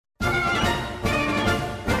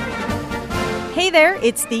Hey there,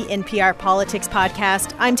 it's the NPR Politics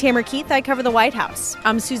Podcast. I'm Tamara Keith. I cover the White House.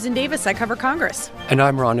 I'm Susan Davis. I cover Congress. And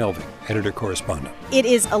I'm Ron Elving, editor-correspondent. It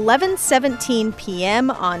is 11:17 p.m.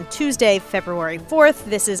 on Tuesday, February 4th.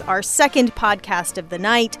 This is our second podcast of the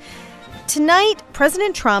night. Tonight,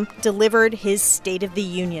 President Trump delivered his State of the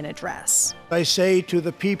Union address. I say to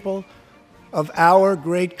the people of our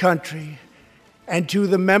great country and to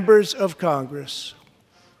the members of Congress,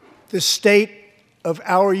 the state of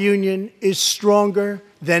our union is stronger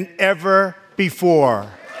than ever before.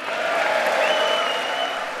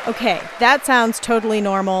 Okay, that sounds totally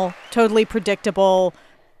normal, totally predictable,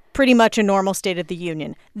 pretty much a normal State of the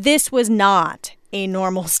Union. This was not a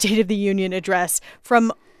normal State of the Union address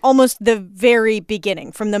from almost the very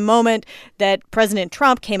beginning. From the moment that President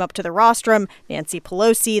Trump came up to the rostrum, Nancy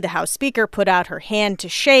Pelosi, the House Speaker, put out her hand to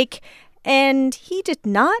shake, and he did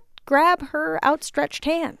not grab her outstretched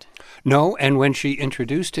hand. No, and when she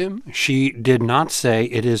introduced him, she did not say,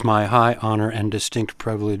 "It is my high honor and distinct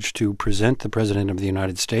privilege to present the President of the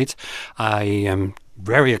United States." I am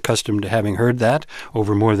very accustomed to having heard that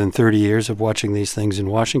over more than 30 years of watching these things in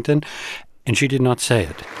Washington, and she did not say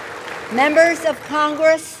it. Members of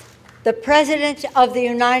Congress, the President of the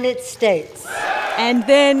United States. And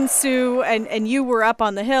then, Sue, and you were up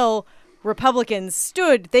on the Hill, Republicans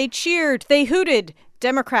stood, they cheered, they hooted.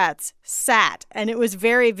 Democrats sat, and it was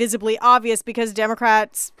very visibly obvious because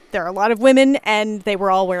Democrats, there are a lot of women, and they were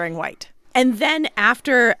all wearing white. And then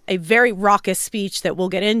after a very raucous speech that we'll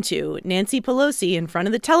get into, Nancy Pelosi, in front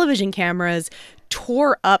of the television cameras,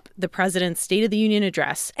 tore up the president's State of the Union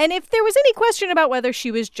address. And if there was any question about whether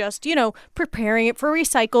she was just, preparing it for a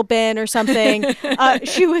recycle bin or something,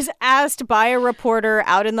 she was asked by a reporter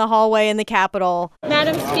out in the hallway in the Capitol.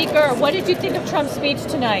 Madam Speaker, what did you think of Trump's speech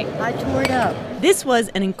tonight? I tore it up. This was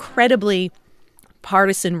an incredibly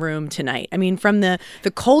partisan room tonight. I mean, from the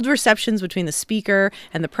cold receptions between the speaker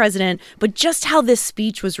and the president, but just how this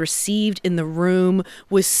speech was received in the room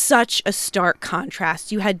was such a stark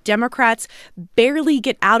contrast. You had Democrats barely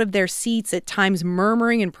get out of their seats, at times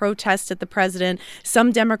murmuring in protest at the president.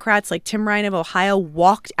 Some Democrats, like Tim Ryan of Ohio,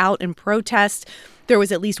 walked out in protest. There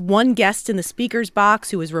was at least one guest in the speaker's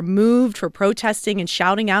box who was removed for protesting and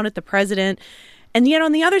shouting out at the president. And yet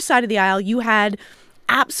on the other side of the aisle, you had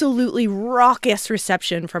absolutely raucous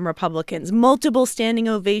reception from Republicans, multiple standing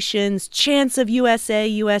ovations, chants of USA,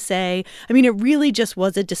 USA. I mean, it really just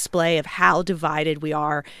was a display of how divided we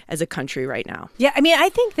are as a country right now. Yeah, I mean, I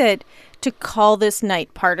think that to call this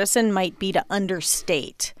night partisan might be to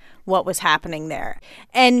understate what was happening there.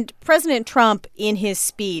 And President Trump, in his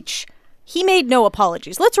speech, he made no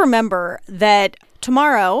apologies. Let's remember that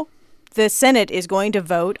tomorrow, the Senate is going to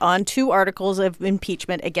vote on 2 articles of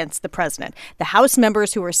impeachment against the president. The House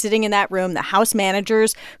members who were sitting in that room, the House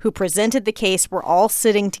managers who presented the case, were all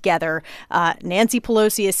sitting together. Nancy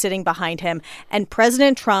Pelosi is sitting behind him. And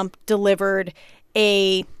President Trump delivered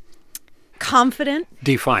a confident,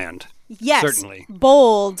 defiant, yes, certainly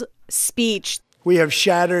bold speech. We have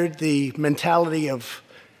shattered the mentality of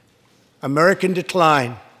American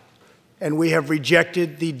decline, and we have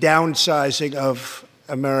rejected the downsizing of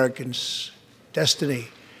Americans' destiny.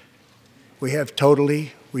 We have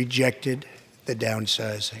totally rejected the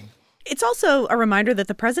downsizing. It's also a reminder that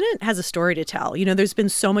the president has a story to tell. You know, there's been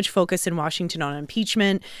so much focus in Washington on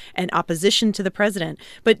impeachment and opposition to the president.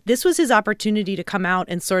 But this was his opportunity to come out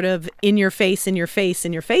and sort of in your face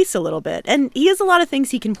a little bit. And he has a lot of things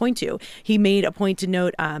he can point to. He made a point to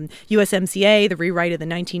note USMCA, the rewrite of the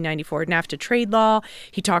 1994 NAFTA trade law.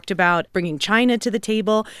 He talked about bringing China to the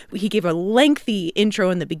table. He gave a lengthy intro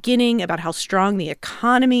in the beginning about how strong the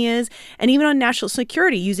economy is. And even on national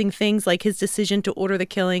security, using things like his decision to order the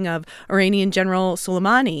killing of Iranian General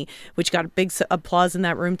Soleimani, which got a big applause in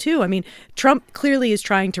that room, too. I mean, Trump clearly is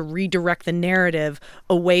trying to redirect the narrative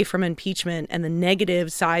away from impeachment and the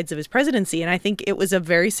negative sides of his presidency. And I think it was a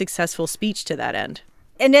very successful speech to that end.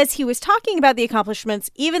 And as he was talking about the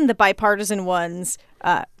accomplishments, even the bipartisan ones,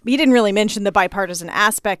 he didn't really mention the bipartisan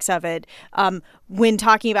aspects of it. When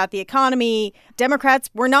talking about the economy,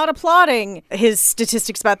 Democrats were not applauding his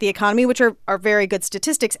statistics about the economy, which are very good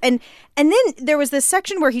statistics. And then there was this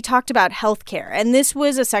section where he talked about health care. And this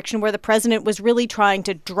was a section where the president was really trying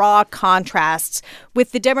to draw contrasts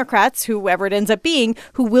with the Democrats, whoever it ends up being,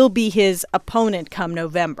 who will be his opponent come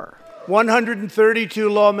November. 132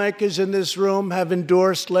 lawmakers in this room have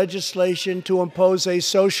endorsed legislation to impose a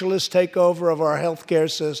socialist takeover of our health care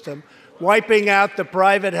system, wiping out the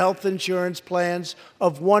private health insurance plans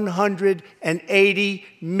of 180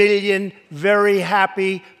 million very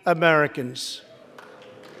happy Americans.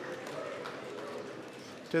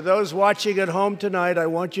 To those watching at home tonight, I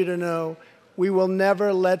want you to know we will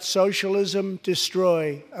never let socialism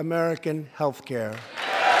destroy American health care.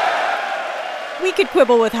 We could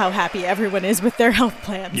quibble with how happy everyone is with their health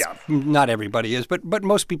plans. Yeah, not everybody is, but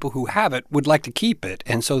most people who have it would like to keep it.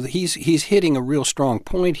 And so he's hitting a real strong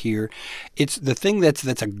point here. It's the thing that's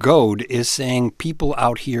a goad is saying people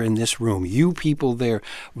out here in this room, you people there,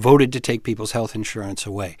 voted to take people's health insurance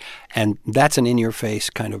away. And that's an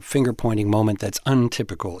in-your-face kind of finger-pointing moment that's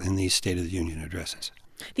untypical in these State of the Union addresses.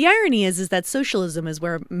 The irony is that socialism is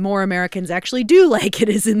where more Americans actually do like it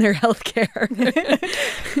is in their health care.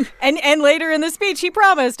 And later in the speech, he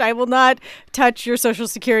promised, I will not touch your Social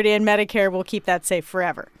Security and Medicare. We'll keep that safe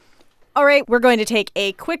forever. All right, we're going to take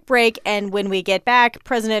a quick break. And when we get back,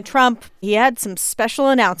 President Trump, he had some special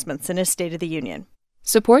announcements in his State of the Union.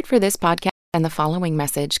 Support for this podcast and the following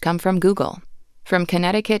message come from Google. From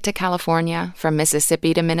Connecticut to California, from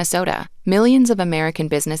Mississippi to Minnesota, millions of American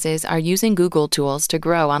businesses are using Google tools to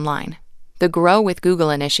grow online. The Grow with Google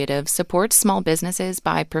initiative supports small businesses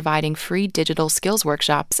by providing free digital skills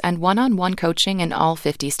workshops and one-on-one coaching in all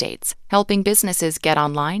 50 states, helping businesses get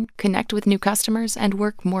online, connect with new customers, and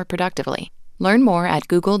work more productively. Learn more at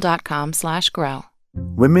google.com/grow.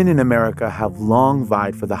 Women in America have long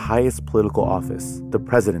vied for the highest political office, the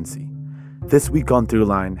presidency. This week on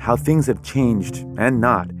Throughline, how things have changed, and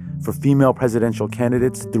not, for female presidential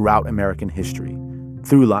candidates throughout American history.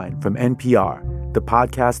 Throughline from NPR, the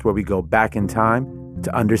podcast where we go back in time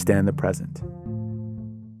to understand the present.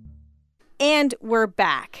 And we're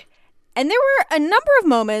back. And there were a number of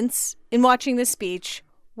moments in watching this speech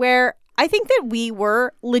where I think that we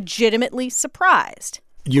were legitimately surprised.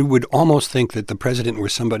 You would almost think that the president were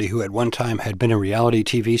somebody who at one time had been a reality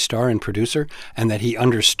TV star and producer, and that he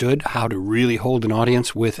understood how to really hold an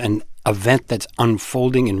audience with an event that's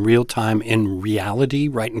unfolding in real time, in reality,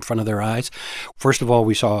 right in front of their eyes. First of all,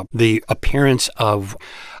 we saw the appearance of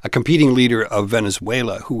a competing leader of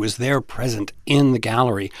Venezuela who was there present in the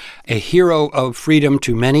gallery, a hero of freedom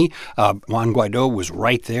to many. Juan Guaido was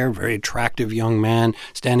right there, very attractive young man,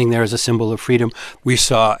 standing there as a symbol of freedom. We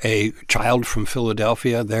saw a child from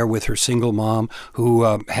Philadelphia there with her single mom who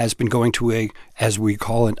has been going to a, as we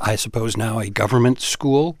call it, I suppose now, a government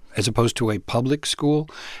school as opposed to a public school.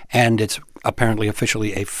 And it's apparently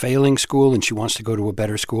officially a failing school, and she wants to go to a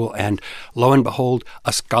better school. And lo and behold,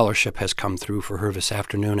 a scholarship has come through for her this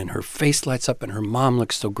afternoon, and her face lights up, and her mom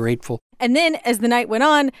looks so grateful. And then, as the night went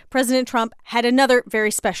on, President Trump had another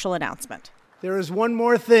very special announcement. There is one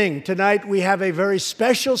more thing. Tonight, we have a very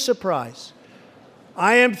special surprise.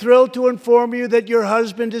 I am thrilled to inform you that your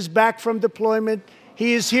husband is back from deployment.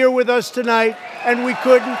 He is here with us tonight, and we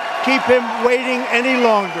couldn't keep him waiting any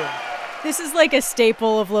longer. This is like a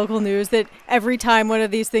staple of local news that every time one of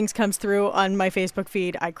these things comes through on my Facebook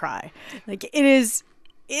feed, I cry. Like, it's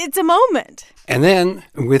a moment. And then,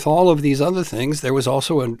 with all of these other things, there was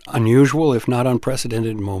also an unusual, if not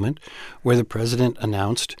unprecedented, moment where the president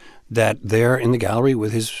announced that there in the gallery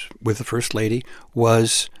with the First Lady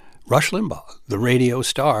was Rush Limbaugh, the radio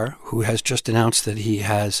star who has just announced that he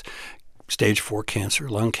has stage 4 cancer,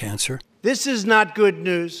 lung cancer. This is not good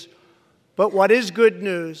news, but what is good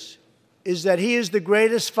news is that he is the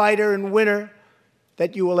greatest fighter and winner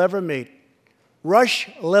that you will ever meet. Rush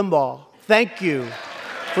Limbaugh, thank you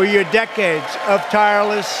for your decades of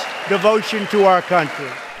tireless devotion to our country.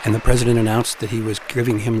 And the president announced that he was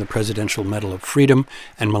giving him the Presidential Medal of Freedom,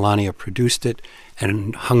 and Melania produced it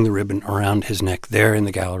and hung the ribbon around his neck there in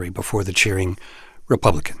the gallery before the cheering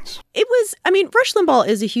Republicans. Rush Limbaugh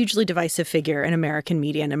is a hugely divisive figure in American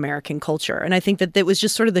media and American culture. And I think that it was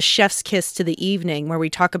just sort of the chef's kiss to the evening where we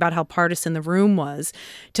talk about how partisan the room was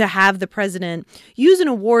to have the president use an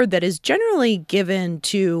award that is generally given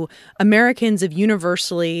to Americans of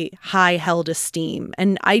universally high held esteem.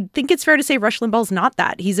 And I think it's fair to say Rush Limbaugh's not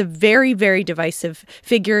that. He's a very, very divisive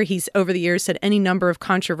figure. He's over the years said any number of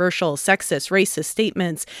controversial, sexist, racist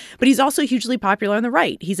statements, but he's also hugely popular on the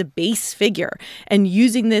right. He's a base figure. And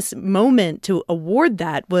using this moment to award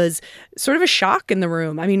that was sort of a shock in the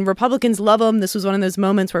room. I mean, Republicans love him. This was one of those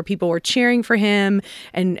moments where people were cheering for him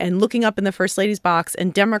and looking up in the First Lady's box,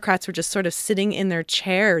 and Democrats were just sort of sitting in their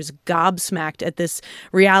chairs, gobsmacked at this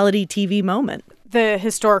reality TV moment. The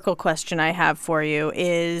historical question I have for you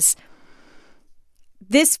is,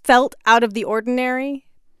 this felt out of the ordinary,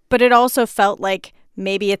 but it also felt like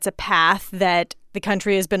maybe it's a path that the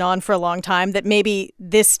country has been on for a long time, that maybe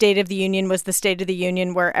this State of the Union was the State of the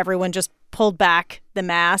Union where everyone just pulled back the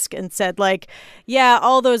mask and said, like, yeah,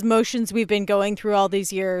 all those motions we've been going through all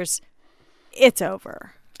these years, it's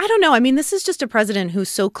over. I don't know. I mean, this is just a president who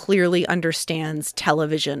so clearly understands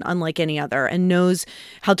television, unlike any other, and knows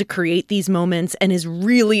how to create these moments and is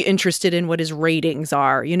really interested in what his ratings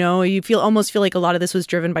are. You know, you almost feel like a lot of this was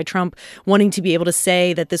driven by Trump wanting to be able to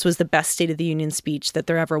say that this was the best State of the Union speech that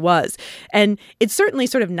there ever was. And it certainly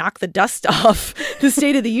sort of knocked the dust off the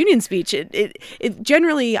State of the Union speech. It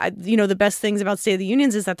generally, the best things about State of the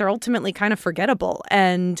Unions is that they're ultimately kind of forgettable.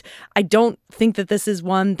 And I don't think that this is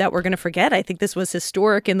one that we're going to forget. I think this was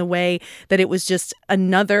historic in the way that it was just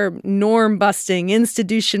another norm busting,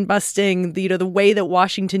 institution busting, the way that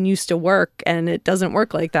Washington used to work, and it doesn't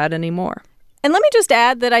work like that anymore. And let me just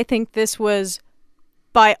add that I think this was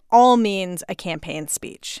by all means a campaign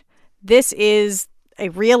speech. This is a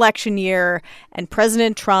re-election year, and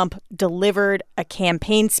President Trump delivered a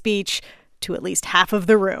campaign speech to at least half of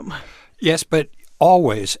the room. Yes, but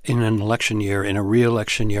always in an election year, in a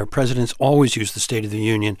re-election year, presidents always use the State of the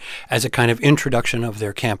Union as a kind of introduction of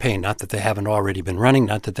their campaign. Not that they haven't already been running,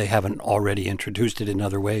 not that they haven't already introduced it in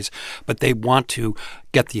other ways, but they want to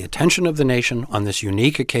get the attention of the nation on this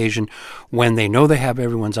unique occasion when they know they have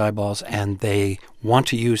everyone's eyeballs, and they want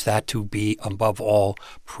to use that to be, above all,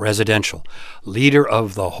 presidential, leader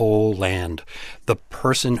of the whole land, the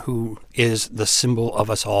person who is the symbol of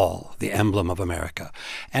us all, the emblem of America.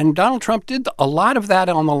 And Donald Trump did a lot of that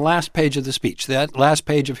on the last page of the speech. That last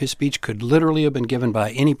page of his speech could literally have been given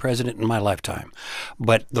by any president in my lifetime.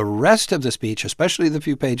 But the rest of the speech, especially the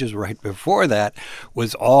few pages right before that,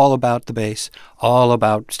 was all about the base, all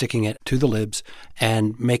about sticking it to the libs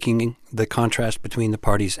and making the contrast between the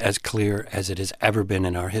parties as clear as it has ever been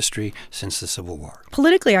in our history since the Civil War.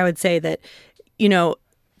 Politically, I would say that,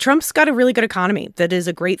 Trump's got a really good economy. That is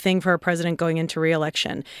a great thing for a president going into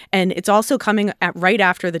re-election. And it's also coming right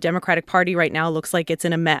after the Democratic Party right now looks like it's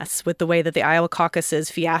in a mess with the way that the Iowa caucus's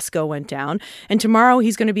fiasco went down. And tomorrow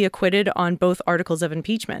he's going to be acquitted on both articles of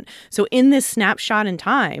impeachment. So in this snapshot in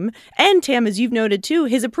time, and Tam, as you've noted too,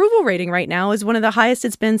 his approval rating right now is one of the highest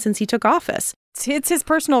it's been since he took office. It's his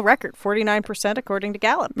personal record, 49% according to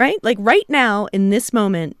Gallup. Right? Like right now, in this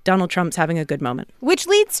moment, Donald Trump's having a good moment. Which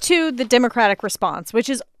leads to the Democratic response, which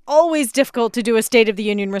is always difficult to do a State of the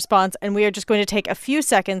Union response, and we are just going to take a few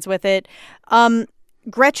seconds with it.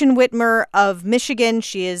 Gretchen Whitmer of Michigan,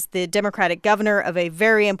 she is the Democratic governor of a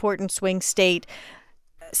very important swing state.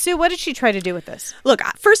 Sue, what did she try to do with this? Look,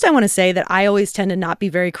 first I want to say that I always tend to not be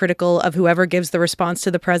very critical of whoever gives the response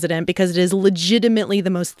to the president because it is legitimately the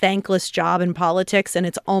most thankless job in politics, and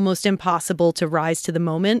it's almost impossible to rise to the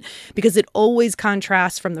moment because it always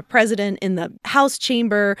contrasts from the president in the House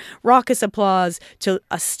chamber, raucous applause, to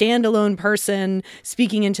a standalone person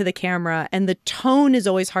speaking into the camera, and the tone is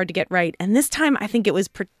always hard to get right. And this time I think it was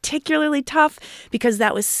particularly tough because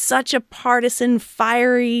that was such a partisan,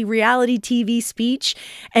 fiery reality TV speech.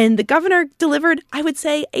 And the governor delivered, I would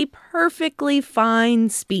say, a perfectly fine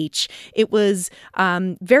speech. It was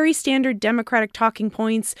very standard Democratic talking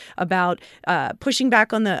points about pushing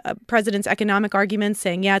back on the president's economic arguments,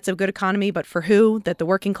 saying, yeah, it's a good economy, but for who? That the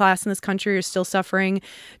working class in this country are still suffering.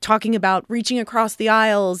 Talking about reaching across the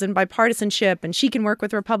aisles and bipartisanship, and she can work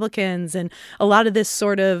with Republicans, and a lot of this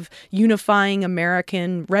sort of unifying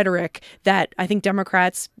American rhetoric that I think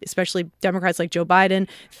Democrats, especially Democrats like Joe Biden,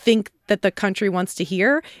 think that the country wants to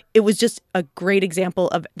hear. It was just a great example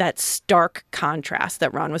of that stark contrast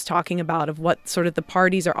that Ron was talking about of what sort of the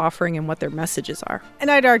parties are offering and what their messages are.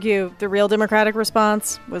 And I'd argue the real Democratic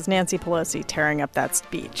response was Nancy Pelosi tearing up that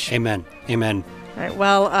speech. Amen. Amen. All right.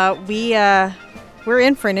 Well, we're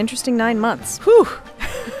in for an interesting 9 months. Whew.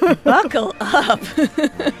 Buckle up.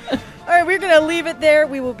 All right, we're going to leave it there.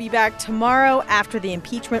 We will be back tomorrow after the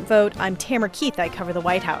impeachment vote. I'm Tamara Keith. I cover the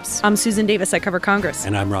White House. I'm Susan Davis. I cover Congress.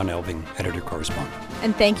 And I'm Ron Elving, editor-correspondent.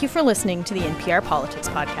 And thank you for listening to the NPR Politics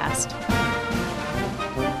Podcast.